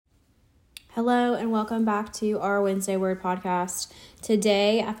Hello and welcome back to our Wednesday Word podcast.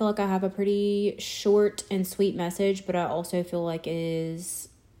 Today, I feel like I have a pretty short and sweet message, but I also feel like it is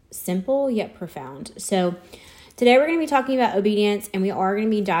simple yet profound. So today we're going to be talking about obedience, and we are going to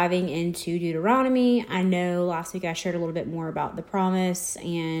be diving into Deuteronomy. I know last week I shared a little bit more about the promise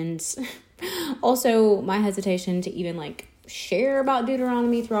and also my hesitation to even share about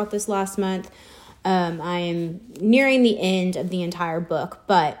Deuteronomy throughout this last month. I am nearing the end of the entire book,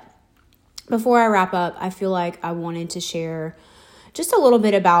 but before I wrap up, I feel like I wanted to share just a little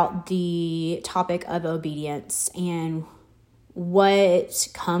bit about the topic of obedience and what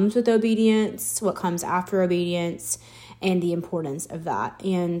comes with obedience, what comes after obedience, and the importance of that.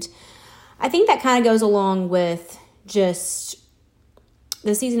 And I think that kind of goes along with just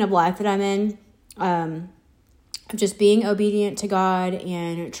the season of life that I'm in, of just being obedient to God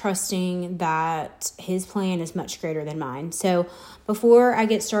and trusting that His plan is much greater than mine. So before I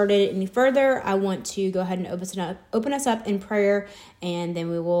get started any further, I want to go ahead and open us up in prayer, and then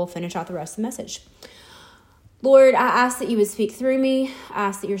we will finish out the rest of the message. Lord, I ask that you would speak through me. I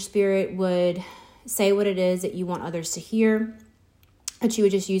ask that your Spirit would say what it is that you want others to hear, that you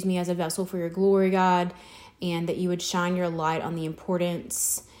would just use me as a vessel for your glory, God, and that you would shine your light on the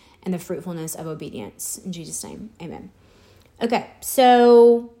importance and the fruitfulness of obedience. In Jesus' name, amen. Okay,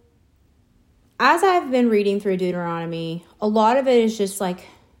 so as I've been reading through Deuteronomy, a lot of it is just like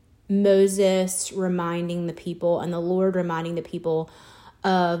Moses reminding the people and the Lord reminding the people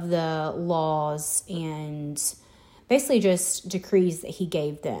of the laws and basically just decrees that he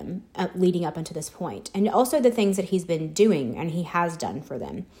gave them leading up until this point. And also the things that he's been doing and he has done for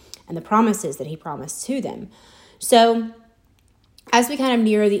them and the promises that he promised to them. So as we kind of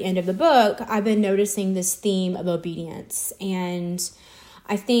near the end of the book, I've been noticing this theme of obedience. And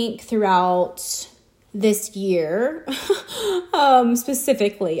I think throughout this year,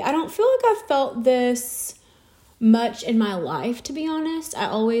 specifically, I don't feel like I've felt this much in my life, to be honest. I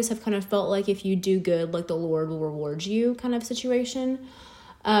always have kind of felt like if you do good, like the Lord will reward you kind of situation.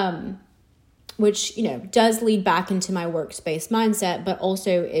 Which, does lead back into my works-based mindset, but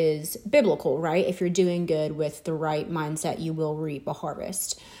also is biblical, right? If you're doing good with the right mindset, you will reap a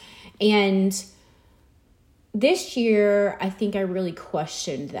harvest. And this year, I think I really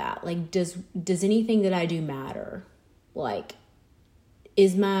questioned that. Does anything that I do matter?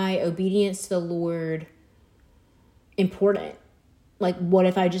 Is my obedience to the Lord important? What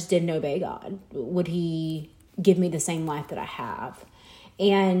if I just didn't obey God? Would He give me the same life that I have?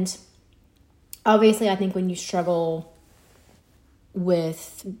 And obviously, I think when you struggle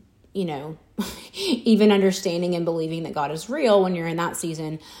with, even understanding and believing that God is real when you're in that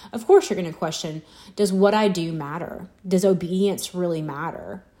season, of course you're going to question, does what I do matter? Does obedience really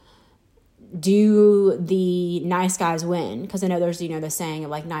matter? Do the nice guys win? Because I know there's, the saying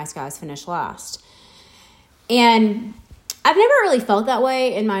of nice guys finish last. And I've never really felt that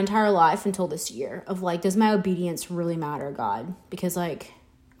way in my entire life until this year of does my obedience really matter, God? Because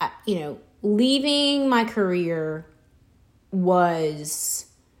leaving my career was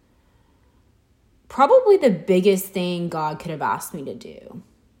probably the biggest thing God could have asked me to do.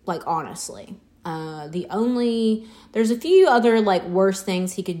 Honestly. There's a few other worse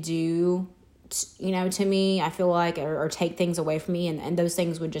things He could do, to me, I feel like, or take things away from me. And those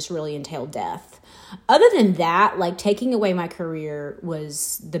things would just really entail death. Other than that, taking away my career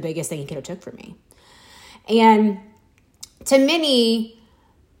was the biggest thing He could have took from me. And to many,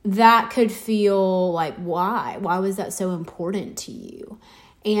 that could feel why was that so important to you?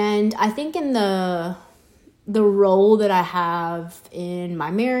 And I think in the role that I have in my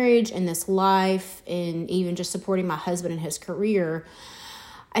marriage, in this life, in even just supporting my husband in his career,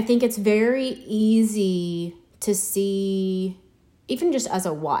 I think it's very easy to see, even just as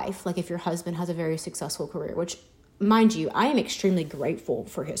a wife, if your husband has a very successful career, which, mind you, I am extremely grateful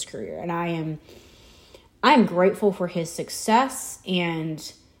for his career, and I am grateful for his success,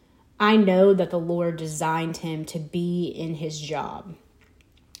 and I know that the Lord designed him to be in his job.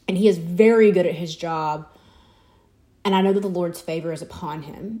 And he is very good at his job. And I know that the Lord's favor is upon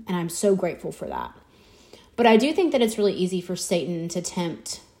him. And I'm so grateful for that. But I do think that it's really easy for Satan to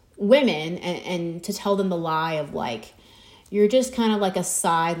tempt women and to tell them the lie of you're just kind of a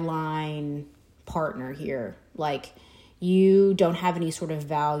sideline partner here. You don't have any sort of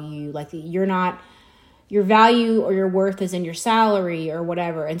value. You're not... Your value or your worth is in your salary or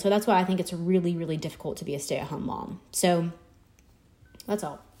whatever. And so that's why I think it's really, really difficult to be a stay-at-home mom. So that's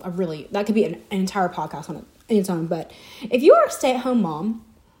all. That could be an entire podcast on its own. But if you are a stay-at-home mom,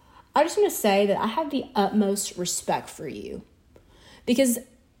 I just want to say that I have the utmost respect for you. Because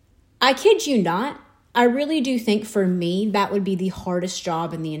I kid you not, I really do think for me, that would be the hardest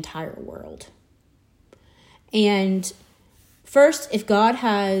job in the entire world. And first, if God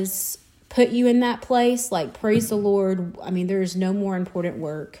has put you in that place, like, praise the Lord. I mean, there's no more important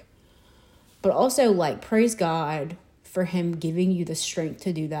work. But also, like, praise God for him giving you the strength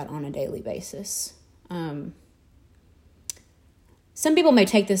to do that on a daily basis. Some people may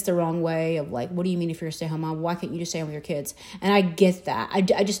take this the wrong way of like, what do you mean if you're a stay-at-home mom? Why can't you just stay home with your kids? And I get that. I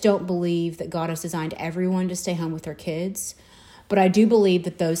just don't believe that God has designed everyone to stay home with their kids. But I do believe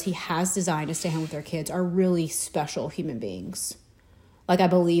that those he has designed to stay home with their kids are really special human beings. Like, I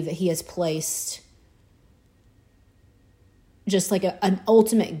believe that he has placed just like an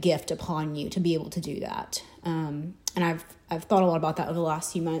ultimate gift upon you to be able to do that. And I've thought a lot about that over the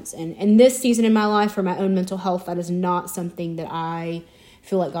last few months. And this season in my life, for my own mental health, that is not something that I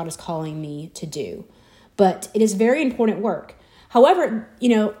feel like God is calling me to do. But it is very important work. However,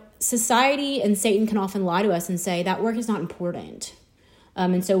 society and Satan can often lie to us and say that work is not important.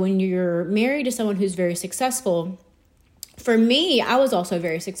 And so when you're married to someone who's very successful, for me, I was also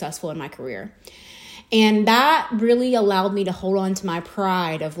very successful in my career. And that really allowed me to hold on to my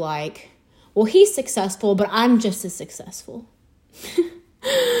pride of like, well, he's successful, but I'm just as successful.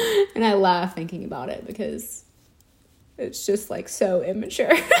 And I laugh thinking about it because it's just like so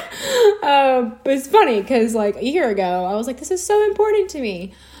immature. But it's funny because like a year ago, I was like, this is so important to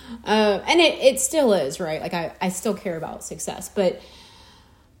me. And it still is, right? Like I still care about success, but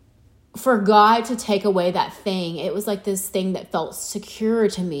for God to take away that thing, it was like this thing that felt secure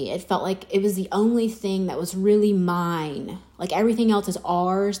to me. It felt like it was the only thing that was really mine. Like everything else is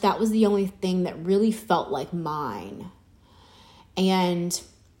ours. That was the only thing that really felt like mine. And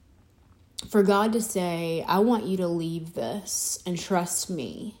for God to say, I want you to leave this and trust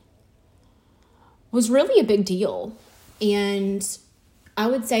me, was really a big deal. And I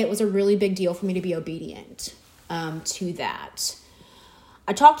would say it was a really big deal for me to be obedient to that.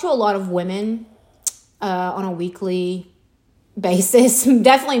 I talk to a lot of women on a weekly basis,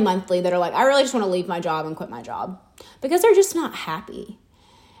 definitely monthly, that are like, I really just want to leave my job and quit my job because they're just not happy.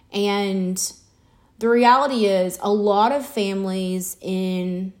 And the reality is a lot of families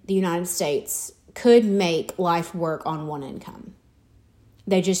in the United States could make life work on one income.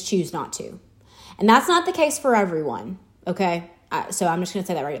 They just choose not to. And that's not the case for everyone, okay? So I'm just going to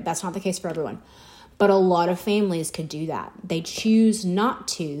say that right. That's not the case for everyone. But a lot of families could do that. They choose not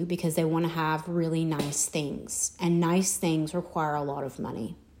to because they want to have really nice things. And nice things require a lot of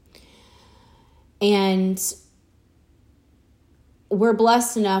money. And we're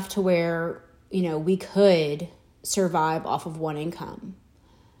blessed enough to where, we could survive off of one income.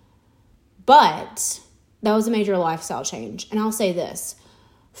 But that was a major lifestyle change. And I'll say this.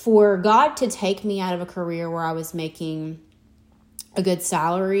 For God to take me out of a career where I was making a good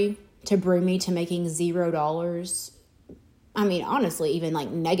salary to bring me to making $0, I mean, honestly, even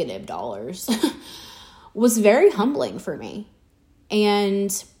like negative dollars, was very humbling for me.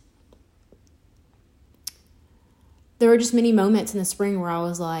 And there were just many moments in the spring where I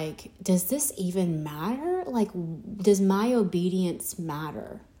was like, does this even matter? Like, does my obedience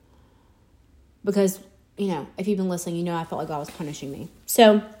matter? Because, if you've been listening, I felt like God was punishing me.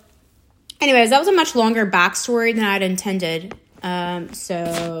 So anyways, that was a much longer backstory than I'd intended.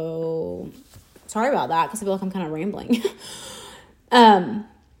 So sorry about that because I feel like I'm kind of rambling.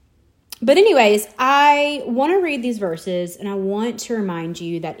 But anyways, I want to read these verses and I want to remind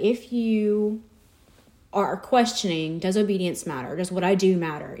you that if you are questioning, does obedience matter? Does what I do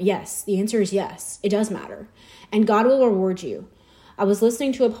matter? Yes. The answer is yes. It does matter. And God will reward you. I was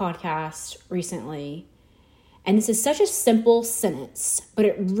listening to a podcast recently, and this is such a simple sentence, but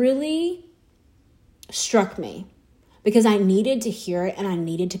it really struck me because I needed to hear it and I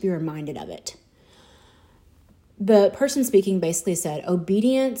needed to be reminded of it. The person speaking basically said,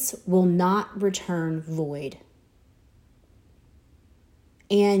 obedience will not return void.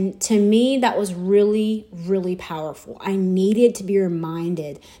 And to me, that was really, really powerful. I needed to be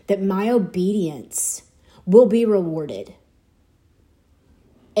reminded that my obedience will be rewarded.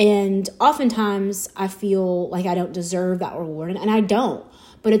 And oftentimes I feel like I don't deserve that reward, and I don't.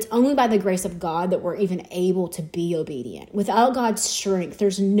 But it's only by the grace of God that we're even able to be obedient. Without God's strength,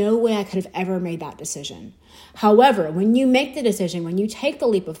 there's no way I could have ever made that decision. However, when you make the decision, when you take the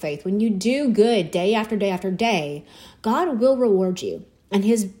leap of faith, when you do good day after day after day, God will reward you. And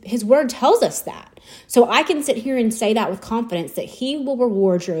his word tells us that. So I can sit here and say that with confidence that he will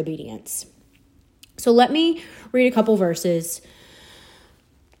reward your obedience. So let me read a couple verses.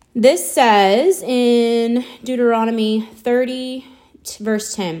 This says in Deuteronomy 30,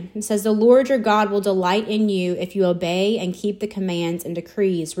 verse 10, it says, "The Lord your God will delight in you if you obey and keep the commands and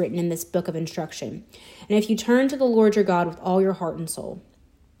decrees written in this book of instruction, and if you turn to the Lord your God with all your heart and soul."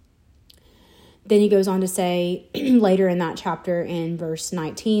 Then he goes on to say later in that chapter in verse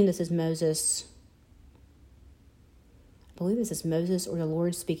 19, this is Moses. I believe this is Moses or the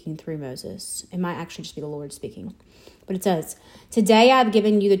Lord speaking through Moses. It might actually just be the Lord speaking. But it says, "Today I have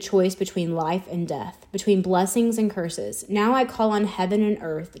given you the choice between life and death, between blessings and curses. Now I call on heaven and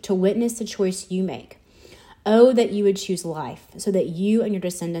earth to witness the choice you make. Oh, that you would choose life, so that you and your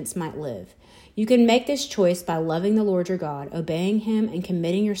descendants might live. You can make this choice by loving the Lord your God, obeying him, and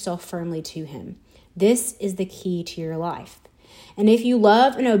committing yourself firmly to him. This is the key to your life. And if you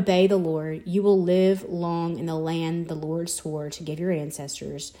love and obey the Lord, you will live long in the land the Lord swore to give your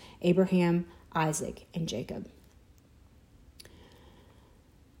ancestors, Abraham, Isaac, and Jacob."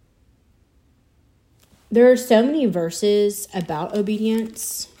 There are so many verses about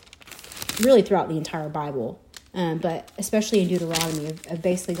obedience, really throughout the entire Bible, but especially in Deuteronomy, of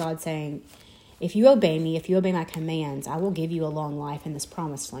basically God saying, if you obey me, if you obey my commands, I will give you a long life in this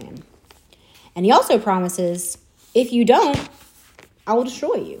promised land. And he also promises, if you don't, I will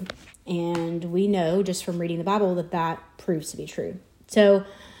destroy you. And we know just from reading the Bible that proves to be true. So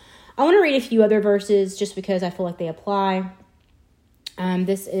I want to read a few other verses just because I feel like they apply.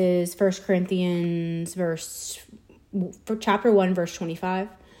 This is 1 Corinthians chapter 1, verse 25.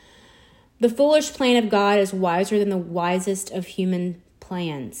 "The foolish plan of God is wiser than the wisest of human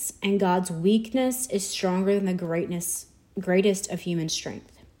plans, and God's weakness is stronger than the greatest of human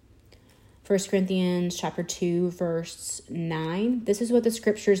strength." 1 Corinthians chapter 2, verse 9. "This is what the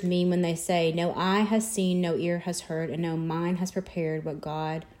scriptures mean when they say, no eye has seen, no ear has heard, and no mind has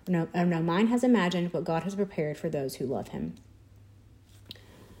imagined what God has prepared for those who love him."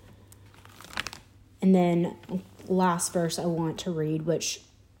 And then last verse I want to read, which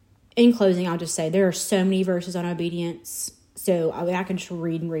in closing, I'll just say there are so many verses on obedience. So I can just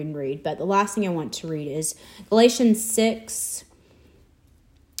read. But the last thing I want to read is Galatians 6,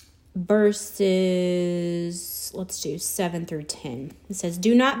 verses, 7 through 10. It says,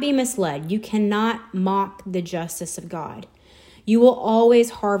 "Do not be misled. You cannot mock the justice of God. You will always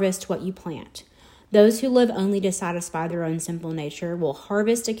harvest what you plant. Those who live only to satisfy their own sinful nature will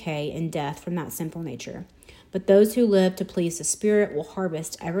harvest decay and death from that sinful nature. But those who live to please the Spirit will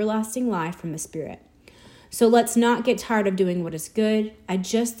harvest everlasting life from the Spirit. So let's not get tired of doing what is good. At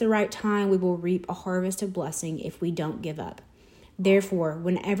just the right time, we will reap a harvest of blessing if we don't give up. Therefore,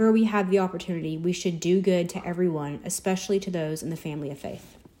 whenever we have the opportunity, we should do good to everyone, especially to those in the family of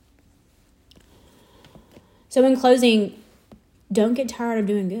faith." So in closing, don't get tired of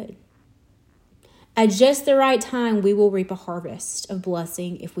doing good. At just the right time, we will reap a harvest of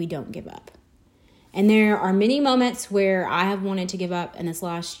blessing if we don't give up. And there are many moments where I have wanted to give up in this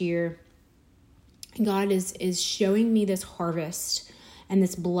last year. God is showing me this harvest and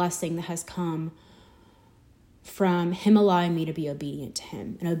this blessing that has come from him allowing me to be obedient to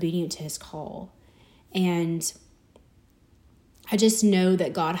him and obedient to his call. And I just know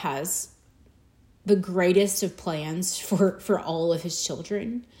that God has the greatest of plans for all of his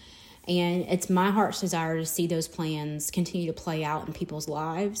children. And it's my heart's desire to see those plans continue to play out in people's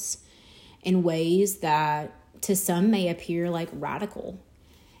lives in ways that to some may appear like radical.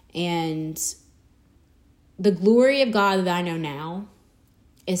 And the glory of God that I know now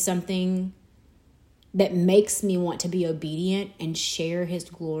is something that makes me want to be obedient and share his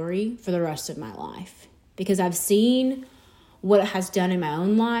glory for the rest of my life. Because I've seen what it has done in my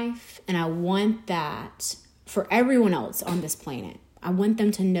own life, and I want that for everyone else on this planet. I want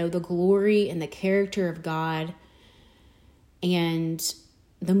them to know the glory and the character of God. And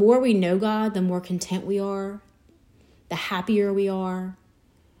the more we know God, the more content we are, the happier we are,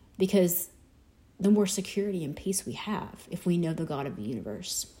 because the more security and peace we have if we know the God of the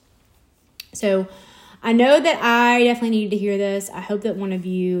universe. So I know that I definitely needed to hear this. I hope that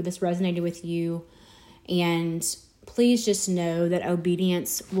this resonated with you. And please just know that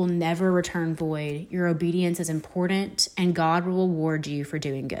obedience will never return void. Your obedience is important, and God will reward you for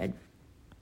doing good.